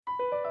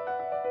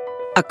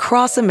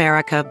Across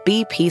America,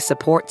 BP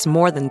supports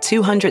more than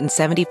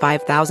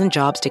 275,000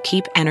 jobs to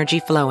keep energy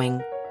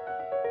flowing.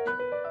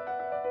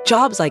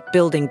 Jobs like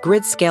building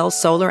grid-scale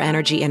solar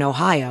energy in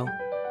Ohio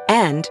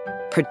and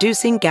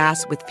producing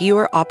gas with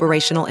fewer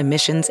operational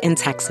emissions in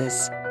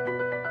Texas.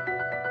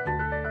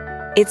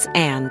 It's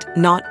and,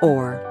 not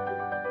or.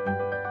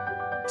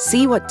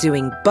 See what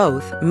doing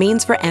both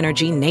means for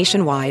energy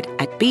nationwide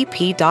at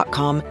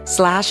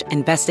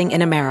bp.com/investing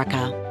in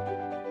America.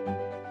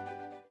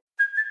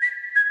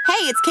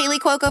 Hey, it's Kaylee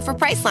Cuoco for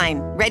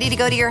Priceline. Ready to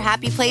go to your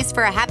happy place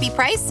for a happy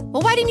price?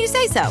 Well, why didn't you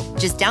say so?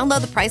 Just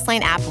download the Priceline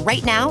app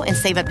right now and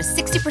save up to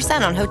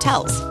 60% on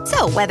hotels.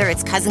 So whether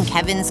it's Cousin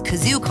Kevin's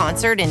Kazoo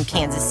Concert in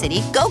Kansas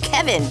City, go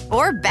Kevin,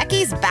 or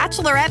Becky's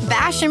Bachelorette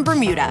Bash in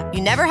Bermuda,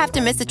 you never have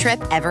to miss a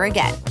trip ever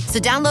again. So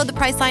download the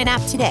Priceline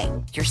app today.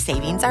 Your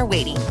savings are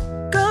waiting.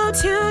 Go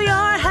to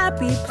your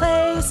happy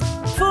place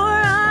for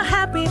a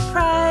happy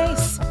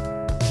price.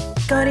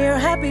 Go to your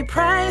happy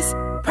price,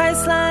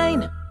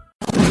 Priceline.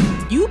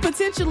 You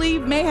potentially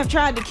may have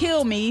tried to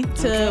kill me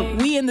to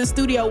we in the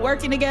studio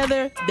working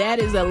together. That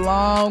is a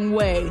long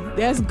way.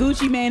 That's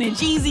Gucci Mane and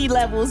Jeezy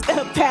levels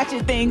of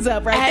patching things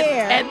up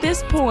there. At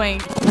this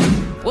point.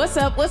 What's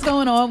up? What's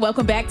going on?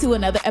 Welcome back to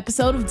another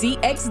episode of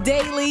DX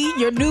Daily,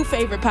 your new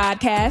favorite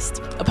podcast.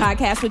 A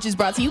podcast which is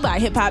brought to you by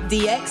Hip Hop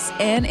DX,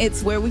 and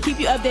it's where we keep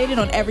you updated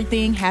on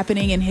everything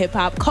happening in hip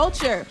hop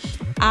culture.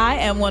 I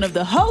am one of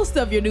the hosts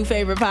of your new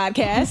favorite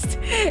podcast,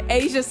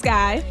 Asia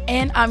Sky.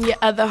 And I'm your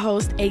other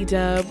host,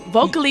 A-Dub.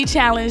 Vocally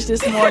challenged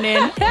this morning,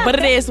 but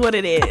it is what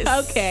it is.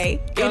 Okay.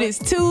 It is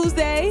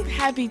Tuesday.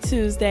 Happy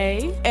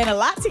Tuesday. And a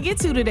lot to get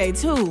to today,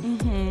 too.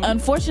 Mm-hmm.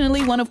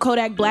 Unfortunately, one of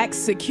Kodak Black's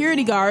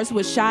security guards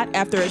was shot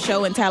after a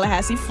show in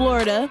Tallahassee,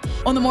 Florida.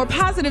 On the more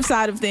positive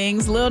side of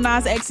things, Lil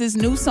Nas X's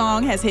new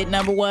song has hit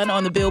 #1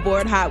 on the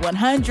Billboard Hot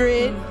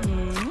 100. Mm-hmm.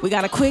 We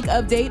got a quick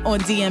update on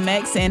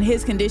DMX and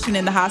his condition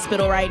in the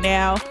hospital right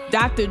now.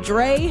 Dr.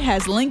 Dre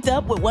has linked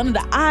up with one of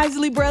the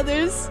Isley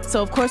Brothers.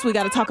 So, of course, we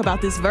got to talk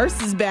about this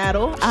Verzuz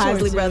battle.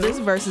 Isley Brothers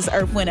versus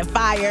Earth, Wind, and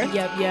Fire.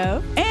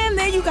 Yep. And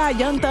then you got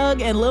Young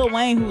Thug and Lil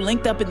Wayne who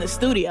linked up in the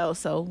studio.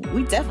 So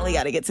we definitely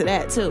got to get to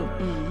that, too.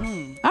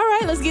 Mm-hmm. All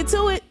right, let's get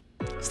to it.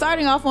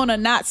 Starting off on a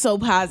not so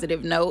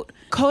positive note,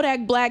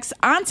 Kodak Black's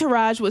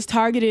entourage was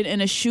targeted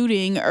in a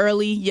shooting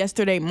early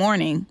yesterday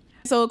morning.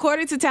 So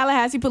according to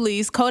Tallahassee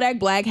police, Kodak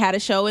Black had a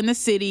show in the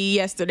city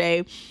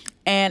yesterday,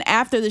 and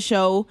after the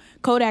show,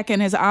 Kodak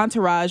and his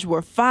entourage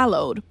were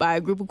followed by a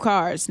group of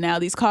cars. Now,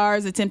 these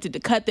cars attempted to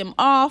cut them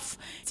off,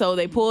 so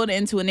they pulled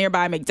into a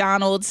nearby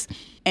McDonald's,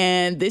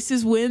 and this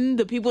is when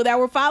the people that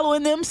were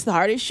following them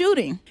started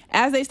shooting.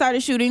 As they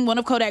started shooting, one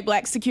of Kodak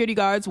Black's security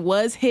guards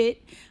was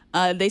hit.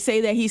 They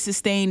say that he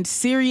sustained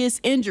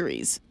serious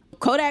injuries.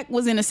 Kodak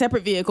was in a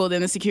separate vehicle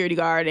than the security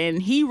guard,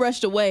 and he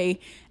rushed away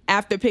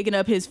after picking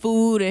up his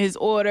food and his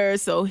order,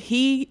 so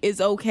he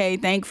is okay,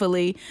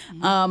 thankfully.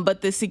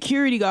 But the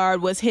security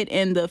guard was hit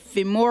in the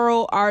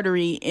femoral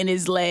artery in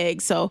his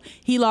leg, so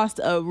he lost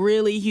a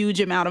really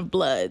huge amount of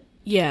blood.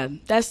 Yeah,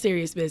 that's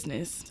serious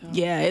business. So.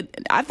 Yeah,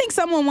 I think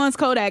someone wants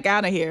Kodak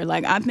out of here.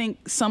 Like, I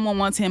think someone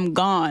wants him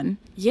gone.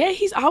 Yeah,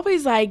 he's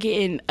always like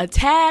getting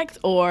attacked,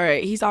 or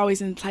he's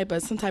always in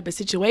some type of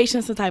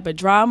situation, some type of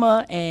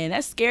drama, and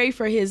that's scary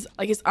for his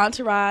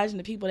entourage and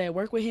the people that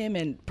work with him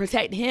and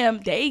protect him.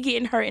 They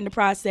getting hurt in the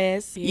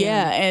process.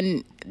 Yeah,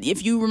 and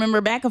if you remember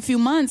back a few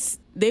months,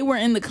 they were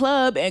in the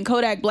club and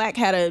Kodak Black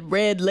had a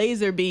red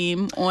laser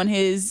beam on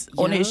his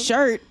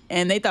shirt,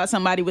 and they thought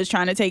somebody was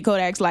trying to take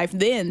Kodak's life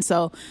then.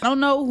 So I don't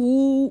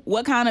know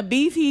what kind of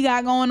beef he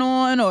got going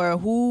on or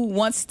who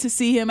wants to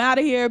see him out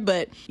of here,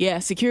 but yeah,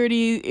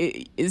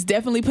 security is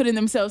definitely putting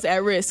themselves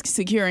at risk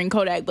securing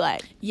Kodak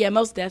Black. Yeah,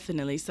 most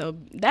definitely. So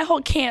that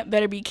whole camp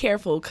better be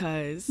careful,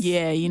 cause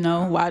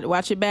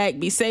watch your back,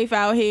 be safe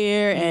out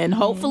here, and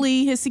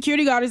hopefully his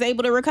security guard is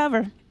able to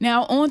recover.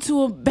 Now, on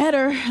to a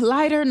better,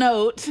 lighter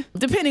note,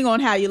 depending on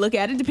how you look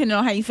at it, depending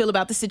on how you feel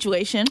about the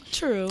situation.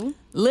 True.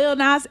 Lil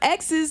Nas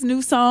X's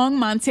new song,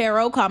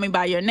 Montero, Call Me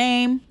By Your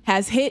Name,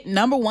 has hit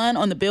 #1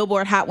 on the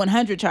Billboard Hot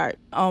 100 chart.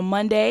 On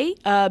Monday,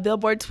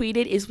 Billboard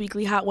tweeted its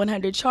weekly Hot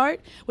 100 chart,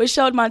 which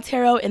showed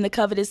Montero in the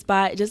coveted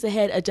spot just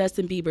ahead of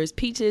Justin Bieber's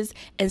Peaches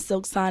and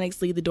Silk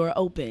Sonic's Leave the Door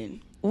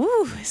Open.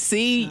 Ooh,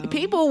 see,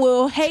 people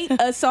will hate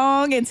a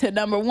song into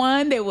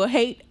 #1. They will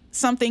hate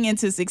something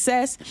into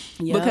success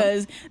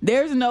because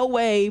there's no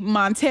way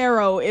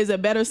Montero is a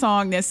better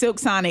song than Silk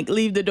Sonic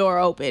Leave the Door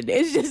Open.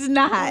 It's just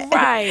not.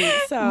 Right.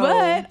 So.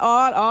 But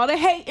all the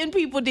hating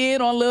people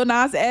did on Lil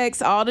Nas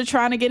X, all the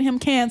trying to get him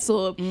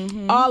canceled,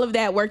 all of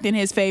that worked in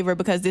his favor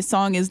because this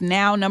song is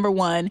now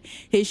 #1.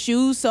 His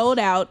shoes sold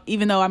out,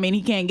 even though,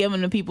 he can't give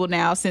them to people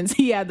now since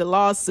he had the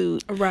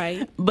lawsuit.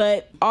 Right.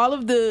 But all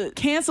of the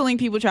canceling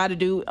people tried to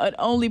do, it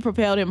only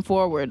propelled him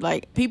forward.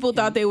 Like, people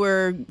thought they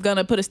were going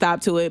to put a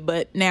stop to it,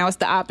 but now it's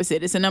the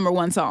opposite. It's a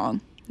 #1 song.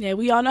 Yeah,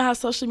 we all know how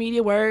social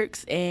media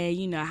works, and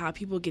you know how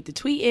people get to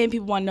tweeting.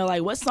 People want to know,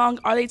 like, what song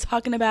are they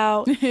talking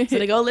about? So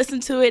they go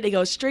listen to it, they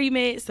go stream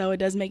it, so it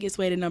does make its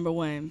way to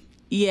 #1.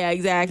 Yeah,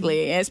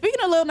 exactly. And speaking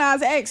of Lil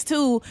Nas X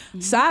too,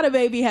 Sada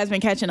Baby has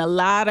been catching a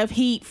lot of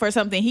heat for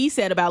something he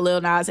said about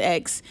Lil Nas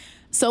X.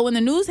 So when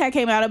the news had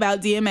came out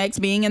about DMX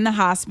being in the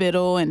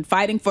hospital and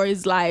fighting for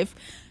his life,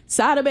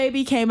 Sada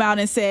Baby came out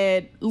and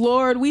said,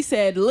 Lord, we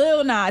said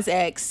Lil Nas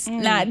X,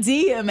 not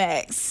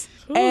DMX.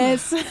 And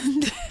so,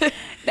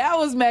 that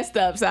was messed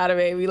up, Sada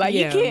Baby. Like,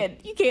 you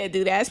can't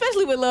do that,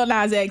 especially when Lil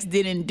Nas X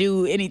didn't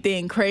do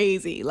anything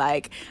crazy.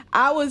 Like,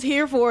 I was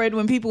here for it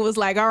when people was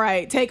like, all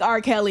right, take R.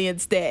 Kelly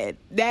instead.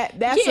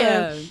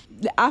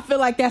 I feel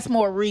like that's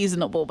more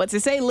reasonable. But to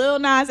say Lil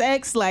Nas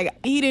X, like,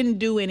 he didn't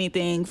do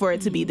anything for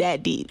it to be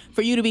that deep.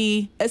 For you to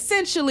be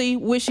essentially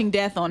wishing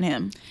death on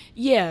him.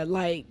 Yeah,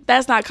 like,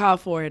 that's not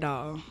called for at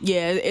all.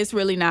 Yeah, it's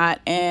really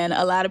not. And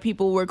a lot of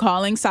people were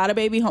calling Sada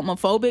Baby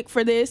homophobic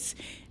for this.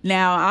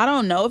 Now, I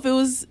don't know if it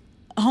was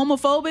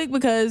homophobic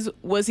because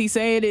was he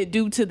saying it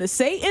due to the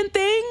Satan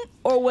thing,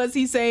 or was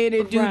he saying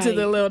it due to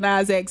the Lil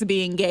Nas X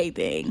being gay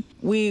thing?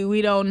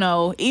 We don't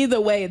know.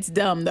 Either way, it's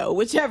dumb though,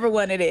 whichever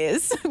one it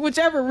is,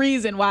 whichever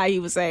reason why he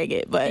was saying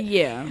it. But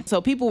yeah, so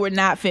people were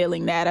not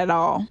feeling that at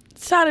all.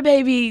 Sada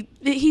Baby,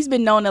 he's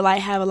been known to like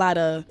have a lot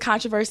of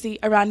controversy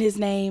around his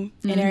name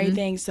and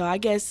everything, so I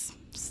guess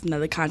it's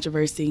another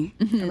controversy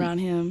around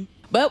him.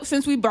 But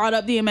since we brought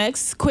up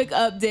DMX, quick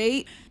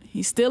update.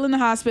 He's still in the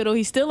hospital.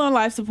 He's still on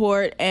life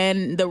support.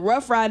 And the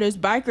Rough Riders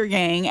biker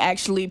gang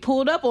actually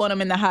pulled up on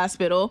him in the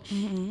hospital,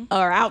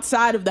 or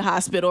outside of the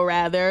hospital,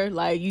 rather.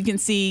 Like, you can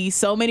see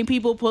so many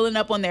people pulling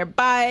up on their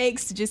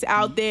bikes, just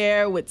out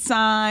there with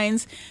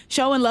signs,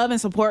 showing love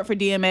and support for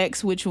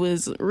DMX, which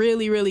was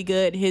really, really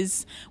good.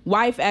 His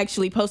wife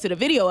actually posted a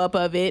video up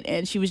of it,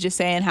 and she was just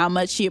saying how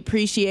much she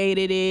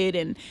appreciated it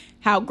and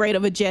how great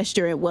of a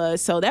gesture it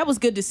was. So that was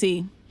good to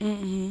see.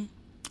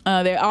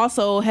 They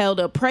also held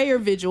a prayer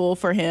vigil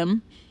for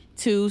him,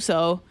 too.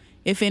 So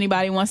if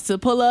anybody wants to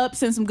pull up,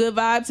 send some good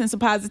vibes and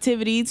some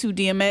positivity to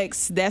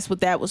DMX, that's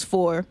what that was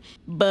for.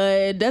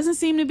 But doesn't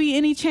seem to be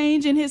any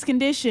change in his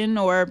condition,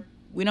 or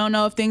we don't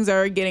know if things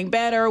are getting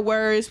better or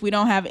worse. We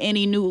don't have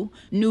any new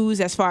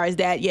news as far as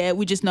that yet.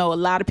 We just know a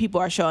lot of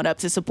people are showing up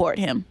to support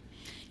him.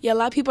 Yeah, a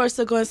lot of people are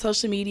still going to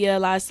social media. A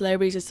lot of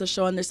celebrities are still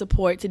showing their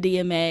support to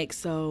DMX.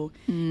 So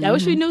I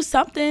wish we knew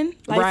something,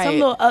 like some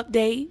little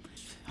update.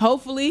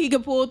 Hopefully he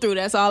can pull through.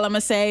 That's all I'm going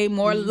to say.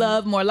 More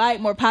love, more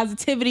light, more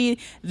positivity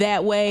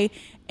that way.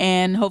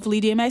 And hopefully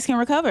DMX can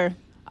recover.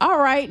 All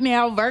right,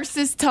 now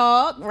Verzuz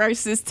talk.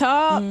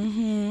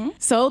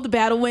 So the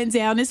battle went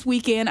down this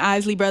weekend.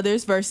 Isley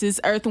Brothers versus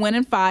Earth,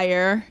 Wind &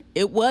 Fire.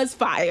 It was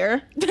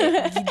fire.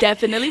 It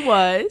definitely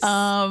was.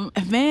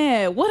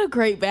 Man, what a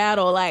great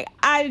battle. Like,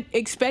 I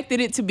expected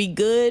it to be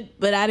good,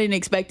 but I didn't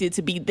expect it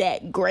to be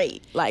that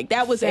great. Like,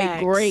 that was a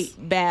great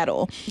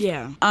battle.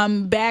 Yeah.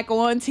 I'm back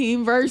on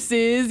Team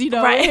Verzuz. You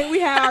know,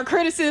 we had our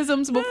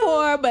criticisms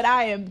before, but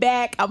I am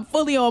back. I'm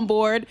fully on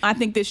board. I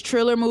think this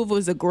Triller move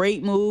was a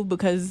great move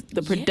because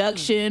the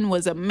production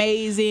was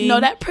amazing. No,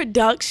 that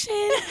production,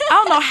 I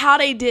don't know how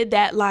they did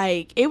that.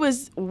 Like, it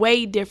was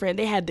way different.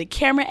 They had the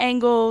camera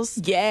angles.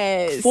 Yes.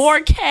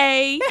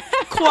 4K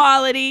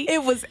quality.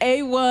 It was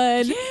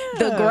A1. Yeah.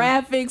 The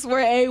graphics were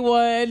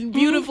A1.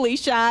 Beautifully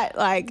shot.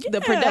 Like, the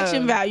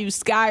production value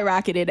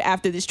skyrocketed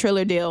after this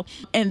Triller deal.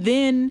 And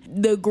then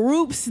the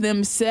groups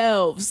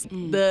themselves,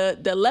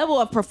 the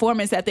level of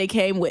performance that they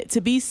came with,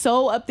 to be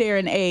so up there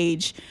in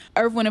age.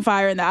 Earth, Wind &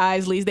 Fire and the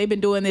Isleys, they've been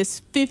doing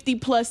this 50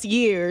 plus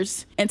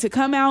years, and to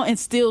come out and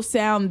still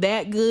sound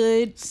that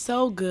good,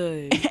 so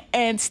good,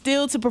 and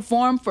still to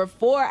perform for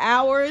 4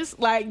 hours,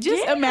 like,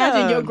 just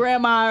imagine your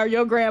grandma or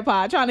your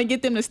grandpa trying to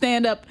get them to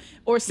stand up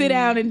or sit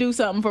down and do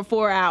something for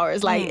 4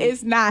 hours. Like,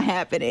 it's not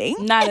happening.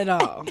 Not at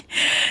all.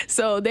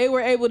 So they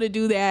were able to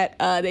do that.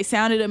 They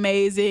sounded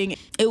amazing.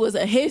 It was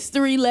a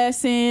history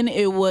lesson.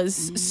 It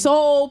was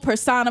soul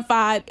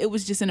personified. It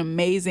was just an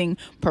amazing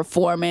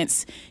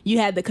performance. You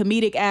had the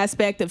comedic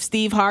aspect of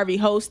Steve Harvey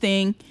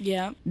hosting.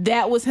 Yeah.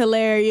 That was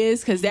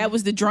hilarious because that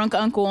was the drunk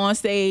uncle on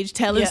stage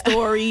telling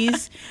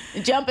stories,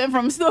 jumping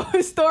from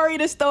story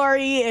to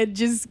story and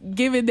just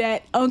giving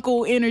that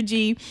uncle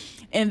energy.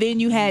 And then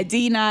you had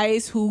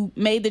D-Nice, who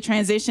made the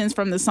transitions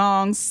from the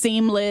songs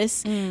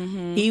seamless.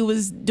 He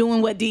was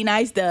doing what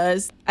D-Nice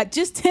does.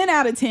 Just 10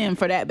 out of 10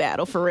 for that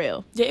battle, for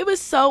real. Yeah, it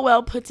was so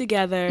well put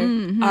together.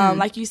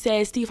 Like you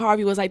said, Steve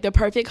Harvey was like the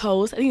perfect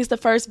host. I think it's the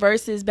first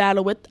Verzuz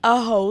battle with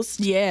a host.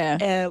 Yeah.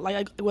 And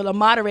like with a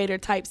moderator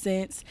type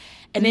sense.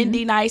 And then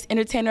D-Nice,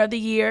 Entertainer of the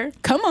Year.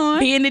 Come on.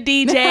 Being the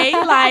DJ.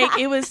 Like,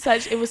 it was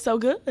so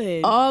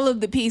good. All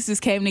of the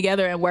pieces came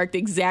together and worked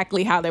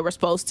exactly how they were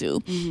supposed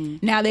to.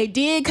 Now, they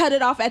did cut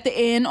it off at the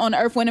end on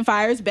Earth, Wind &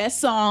 Fire's best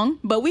song,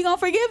 but we gonna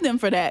forgive them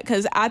for that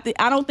because I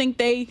don't think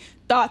they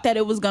thought that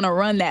it was gonna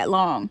run that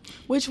long.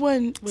 Which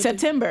one?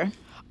 September.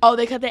 Oh,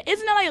 they cut that.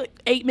 Isn't that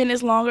like 8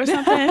 minutes long or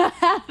something? They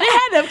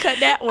had to cut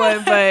that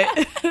one,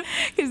 but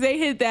because they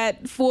hit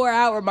that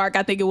 4-hour mark,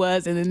 I think it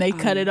was, and then they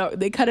cut it off.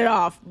 They cut it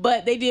off,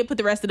 but they did put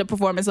the rest of the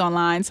performance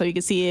online so you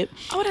can see it.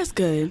 Oh, that's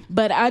good.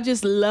 But I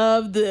just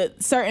love the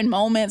certain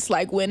moments,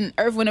 like when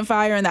Earth, Wind, and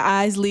Fire and the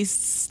Isleys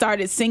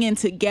started singing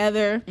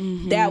together.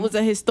 That was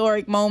a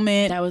historic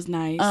moment. That was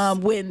nice.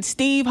 When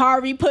Steve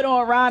Harvey put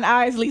on Ron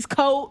Isley's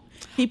coat,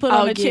 he put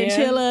on a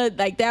chinchilla.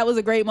 Like, that was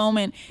a great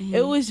moment.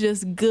 It was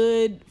just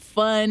good,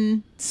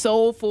 fun,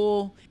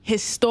 soulful,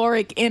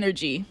 historic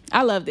energy.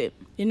 I loved it.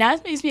 And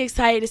that makes me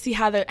excited to see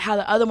how the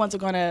other ones are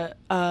gonna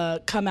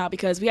come out,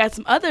 because we got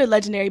some other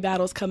legendary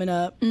battles coming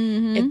up.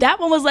 If that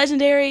one was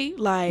legendary,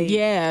 like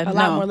a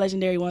lot more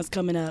legendary ones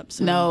coming up.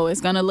 So. No,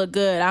 it's gonna look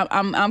good.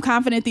 I'm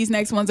confident these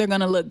next ones are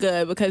gonna look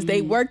good because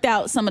they worked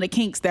out some of the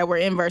kinks that were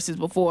in Verzuz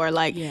before.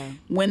 Like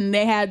when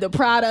they had the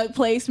product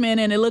placement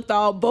and it looked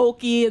all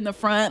bulky in the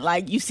front,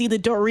 like you see the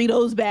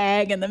Doritos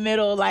bag in the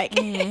middle. Like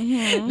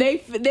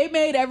they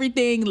made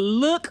everything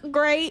look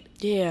great.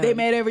 Yeah, they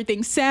made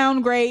everything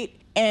sound great.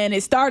 And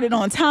it started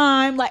on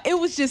time. Like, it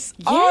was just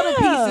all the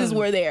pieces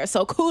were there.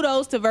 So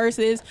kudos to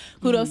Verzuz,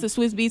 kudos to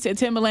Swiss Beats and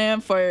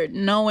Timbaland for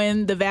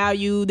knowing the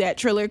value that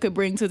Triller could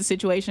bring to the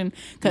situation,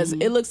 because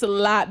it looks a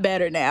lot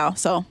better now.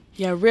 So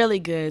yeah, really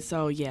good.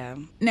 So yeah.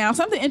 Now,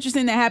 something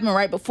interesting that happened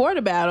right before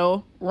the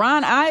battle,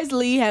 Ron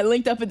Isley had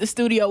linked up at the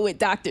studio with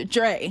Dr.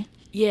 Dre.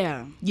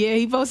 Yeah,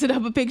 he posted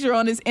up a picture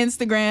on his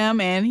Instagram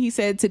and he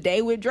said,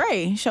 "Today with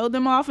Dre." Showed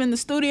them off in the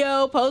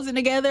studio, posing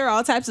together,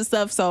 all types of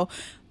stuff. So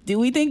do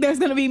we think there's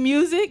going to be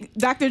music?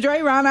 Dr.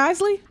 Dre, Ron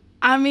Isley?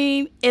 I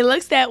mean, it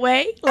looks that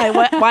way. Like,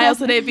 why else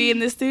would they be in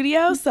the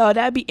studio? So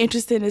that'd be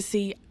interesting to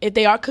see if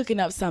they are cooking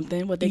up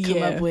something, what they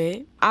come up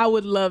with. I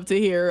would love to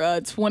hear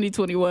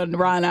 2021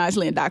 Ron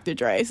Isley and Dr.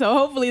 Dre. So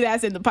hopefully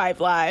that's in the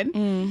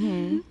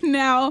pipeline.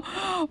 Now,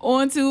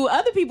 on to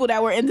other people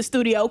that were in the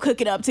studio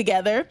cooking up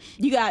together.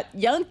 You got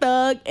Young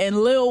Thug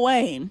and Lil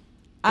Wayne.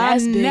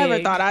 That's never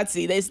big. thought I'd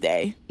see this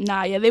day.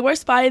 Nah, yeah, they were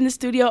spotted in the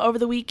studio over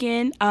the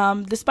weekend,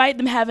 despite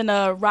them having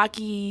a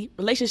rocky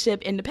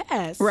relationship in the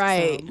past.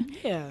 Right. So,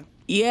 yeah.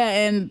 Yeah,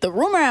 and the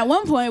rumor at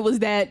one point was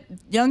that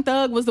Young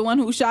Thug was the one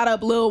who shot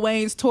up Lil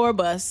Wayne's tour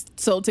bus.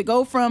 So to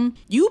go from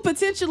 "you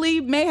potentially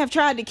may have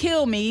tried to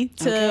kill me"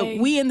 to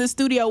 "we in the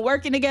studio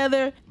working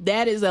together,"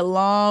 that is a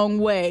long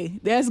way.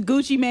 That's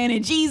Gucci Mane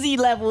and Jeezy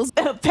levels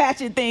of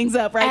patching things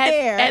up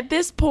there. At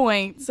this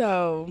point,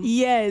 so.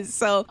 Yes,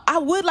 so I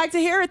would like to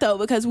hear it though,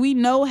 because we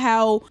know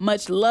how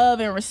much love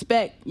and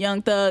respect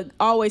Young Thug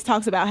always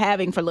talks about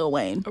having for Lil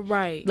Wayne.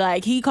 Right.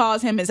 Like, he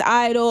calls him his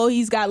idol.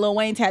 He's got Lil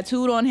Wayne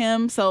tattooed on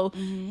him. So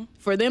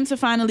for them to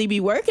finally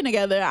be working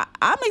together,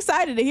 I'm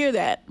excited to hear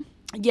that.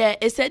 Yeah,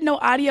 it said no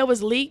audio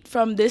was leaked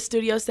from this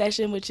studio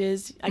session, which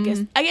is, I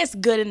guess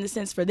good in the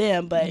sense for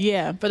them, but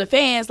for the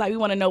fans, like, we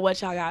want to know what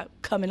y'all got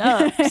coming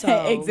up.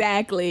 So.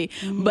 Exactly.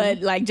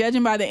 But like,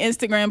 judging by the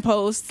Instagram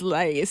post,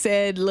 like it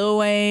said Lil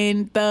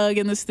Wayne, Thug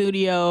in the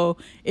studio.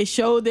 It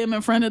showed them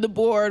in front of the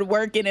board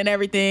working and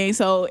everything.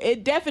 So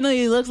it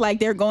definitely looks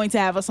like they're going to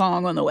have a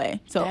song on the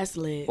way. So that's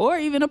lit. Or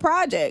even a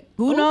project.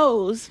 Who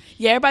knows?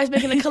 Yeah, everybody's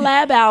making a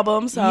collab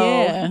album, so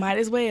might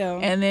as well.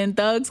 And then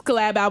Thug's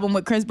collab album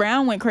with Chris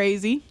Brown went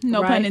crazy.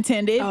 No pun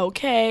intended.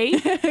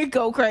 Okay.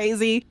 Go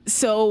crazy.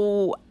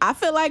 So I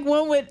feel like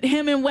one with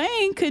him and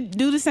Wayne could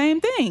do the same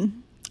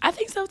thing. I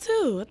think so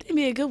too. I think it'd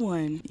be a good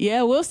one.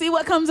 Yeah, we'll see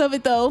what comes of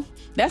it though.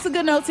 That's a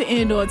good note to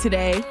end on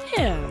today.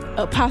 Yeah.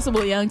 A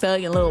possible Young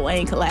Thug and Lil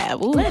Wayne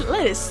collab.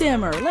 Let it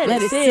simmer.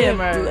 Let it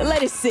simmer.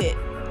 Let it sit.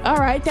 All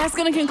right, that's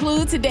going to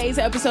conclude today's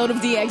episode of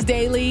DX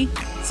Daily.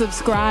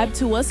 Subscribe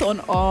to us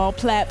on all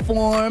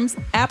platforms,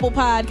 Apple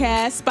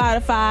Podcasts,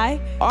 Spotify,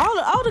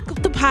 all the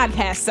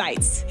podcast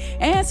sites.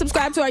 And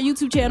subscribe to our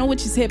YouTube channel,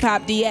 which is Hip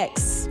Hop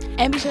DX.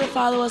 And be sure to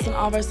follow us on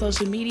all of our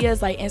social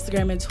medias like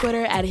Instagram and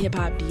Twitter at Hip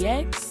Hop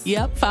DX.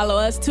 Yep, follow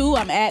us too.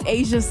 I'm at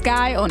Asia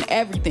Sky on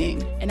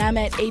everything. And I'm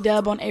at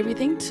A-Dub on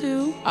everything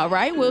too. All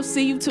right, we'll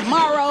see you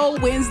tomorrow,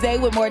 Wednesday,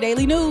 with more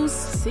daily news.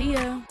 See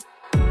ya.